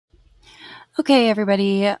Okay,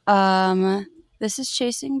 everybody. This is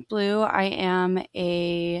Chasing Blue. I am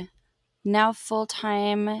a now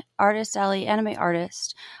full-time Artist Alley anime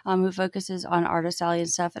artist who focuses on Artist Alley and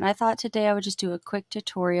stuff. And I thought today I would just do a quick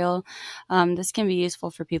tutorial. This can be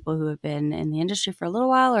useful for people who have been in the industry for a little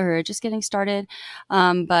while or who are just getting started.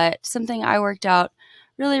 But something I worked out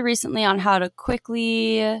really recently on how to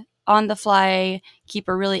quickly, on the fly, keep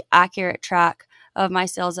a really accurate track of my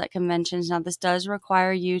sales at conventions. Now, this does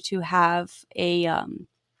require you to have an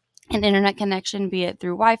internet connection, be it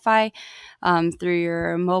through Wi-Fi, through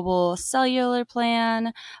your mobile cellular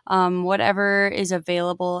plan, whatever is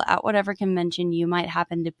available at whatever convention you might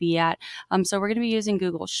happen to be at. So we're going to be using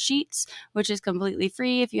Google Sheets, which is completely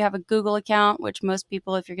free. If you have a Google account, which most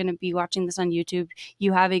people, if you're going to be watching this on YouTube,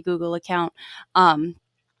 you have a Google account.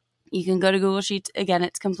 You can go to Google Sheets. Again,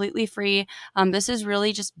 it's completely free. This is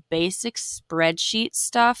really just basic spreadsheet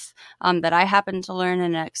stuff that I happened to learn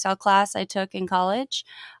in an Excel class I took in college.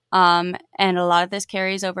 And a lot of this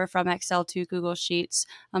carries over from Excel to Google Sheets.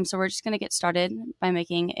 So we're just going to get started by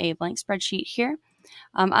making a blank spreadsheet here.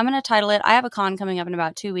 I'm going to title it, I have a con coming up in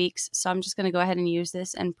about 2 weeks, so I'm just going to go ahead and use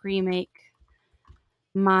this and pre-make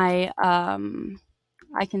my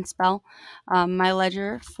I can spell my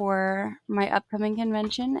ledger for my upcoming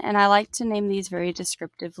convention. And I like to name these very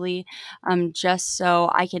descriptively just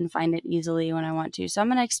so I can find it easily when I want to. So I'm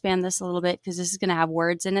going to expand this a little bit because this is going to have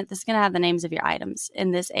words in it. This is going to have the names of your items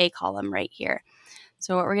in this A column right here.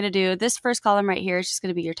 So what we're going to do, this first column right here is just going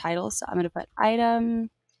to be your title. So I'm going to put item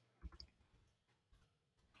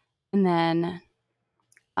and then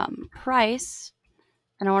price.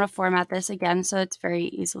 And I want to format this again so it's very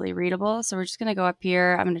easily readable. So we're just going to go up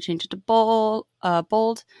here. I'm going to change it to bold,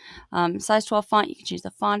 size 12 font. You can choose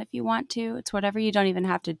the font if you want to. It's whatever. You don't even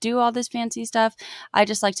have to do all this fancy stuff. I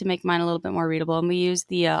just like to make mine a little bit more readable. And we use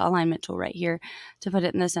the alignment tool right here to put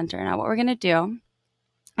it in the center. Now what we're going to do,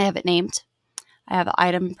 I have it named. I have the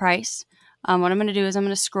item price. What I'm going to do is I'm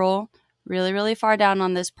going to scroll really far down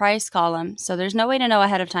on this price column. So there's no way to know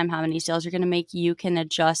ahead of time how many sales you're going to make. You can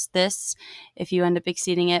adjust this if you end up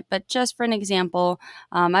exceeding it. But just for an example,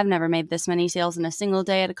 I've never made this many sales in a single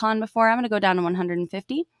day at a con before. I'm going to go down to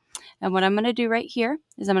 150. And what I'm going to do right here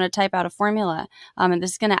is I'm going to type out a formula. And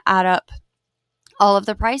this is going to add up all of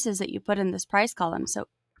the prices that you put in this price column. So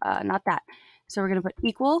not that. So we're going to put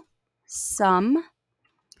equal sum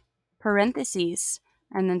parentheses.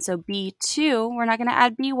 And then so B2, we're not going to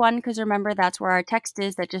add B1 because remember that's where our text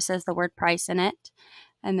is that just says the word price in it.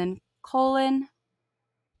 And then colon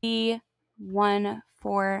B149.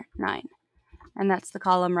 And that's the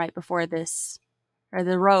column right before this, or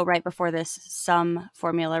the row right before this sum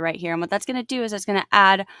formula right here. And what that's going to do is it's going to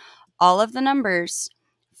add all of the numbers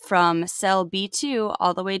from cell B2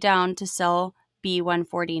 all the way down to cell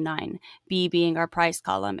B149. B being our price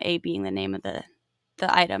column, A being the name of the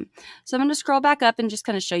item. So I'm going to scroll back up and just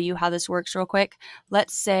kind of show you how this works real quick.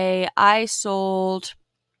 Let's say I sold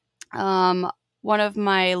one of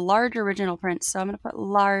my large original prints. So I'm going to put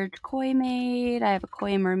large koi maid. I have a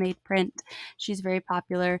koi mermaid print. She's very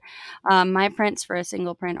popular. My prints for a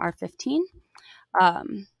single print are 15.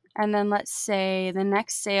 And then let's say the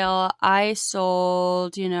next sale I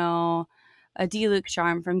sold, a Diluc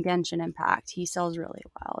charm from Genshin Impact. He sells really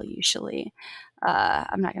well usually.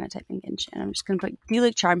 I'm not going to type in Genshin. I'm just going to put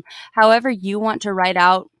Diluc charm. However you want to write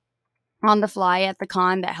out on the fly at the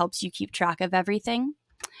con that helps you keep track of everything.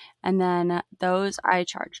 And then those I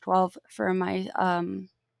charge 12 for my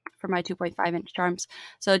 2.5-inch charms.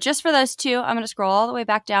 So just for those two, I'm going to scroll all the way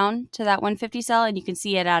back down to that 150 cell, and you can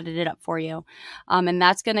see it added it up for you. And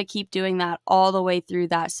that's going to keep doing that all the way through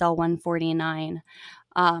that cell 149.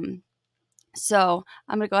 So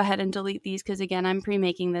I'm going to go ahead and delete these because, again, I'm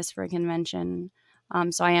pre-making this for a convention.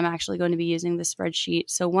 So I am actually going to be using the spreadsheet.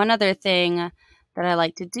 So one other thing that I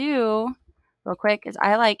like to do real quick is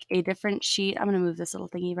I like a different sheet. I'm going to move this little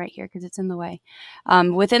thingy right here because it's in the way.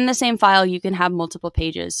 Within the same file, you can have multiple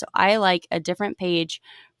pages. So I like a different page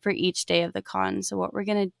for each day of the con. So what we're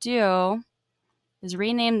going to do is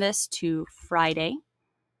rename this to Friday.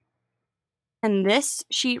 And this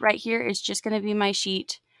sheet right here is just going to be my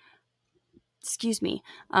sheet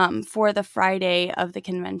for the Friday of the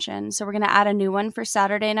convention. So we're going to add a new one for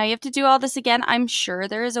Saturday. Now you have to do all this again. I'm sure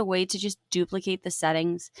there is a way to just duplicate the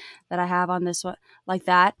settings that I have on this one like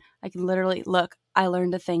that. I can literally, look, I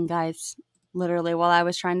learned a thing, guys. Literally, while I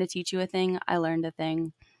was trying to teach you a thing, I learned a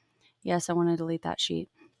thing. Yes, I want to delete that sheet.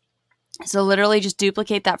 So literally just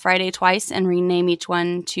duplicate that Friday twice and rename each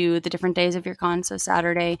one to the different days of your con. So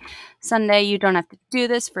Saturday, Sunday, you don't have to do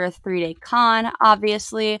this for a 3-day con,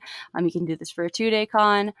 obviously. You can do this for a 2-day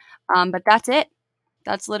con, but that's it.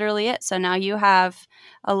 That's literally it. So now you have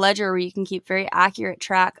a ledger where you can keep very accurate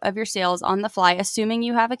track of your sales on the fly. Assuming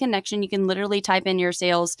you have a connection, you can literally type in your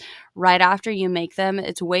sales right after you make them.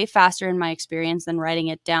 It's way faster in my experience than writing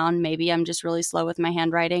it down. Maybe I'm just really slow with my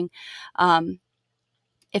handwriting.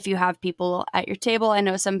 If you have people at your table, I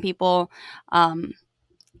know some people,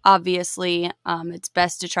 obviously, it's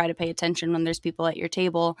best to try to pay attention when there's people at your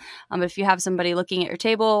table. If you have somebody looking at your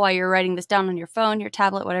table while you're writing this down on your phone, your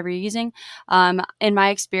tablet, whatever you're using, in my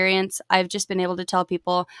experience, I've just been able to tell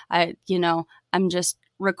people, I'm just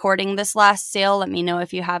recording this last sale. Let me know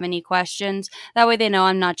if you have any questions. That way they know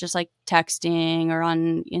I'm not just like texting or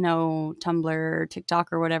on, Tumblr or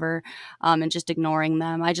TikTok or whatever, and just ignoring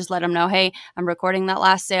them. I just let them know, hey, I'm recording that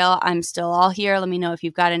last sale. I'm still all here. Let me know if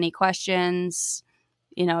you've got any questions.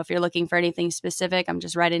 If you're looking for anything specific, I'm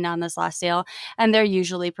just writing down this last sale, and they're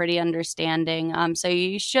usually pretty understanding. So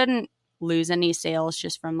you shouldn't lose any sales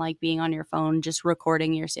just from like being on your phone, just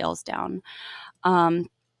recording your sales down.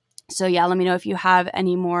 So yeah, let me know if you have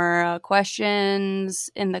any more questions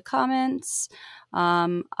in the comments.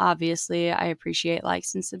 Obviously, I appreciate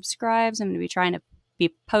likes and subscribes. I'm going to be trying to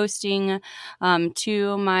be posting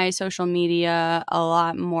to my social media a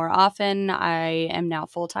lot more often. I am now a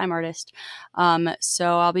full-time artist.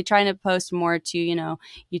 So I'll be trying to post more to,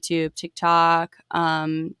 YouTube, TikTok,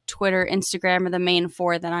 Twitter, Instagram are the main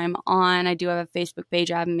 4 that I'm on. I do have a Facebook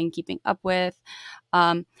page I haven't been keeping up with.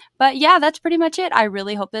 But yeah, that's pretty much it. I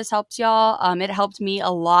really hope this helps y'all. It helped me a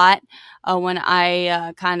lot when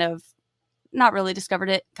I kind of not really discovered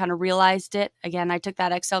it, kind of realized it. Again, I took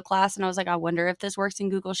that Excel class and I was like, I wonder if this works in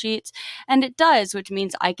Google Sheets. And it does, which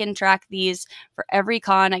means I can track these for every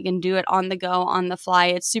con. I can do it on the go, on the fly.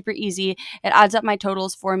 It's super easy. It adds up my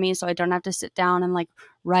totals for me so I don't have to sit down and like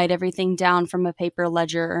write everything down from a paper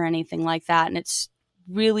ledger or anything like that. And it's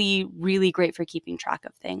really, really great for keeping track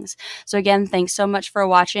of things. So again, thanks so much for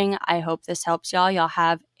watching. I hope this helps y'all. Y'all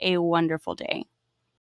have a wonderful day.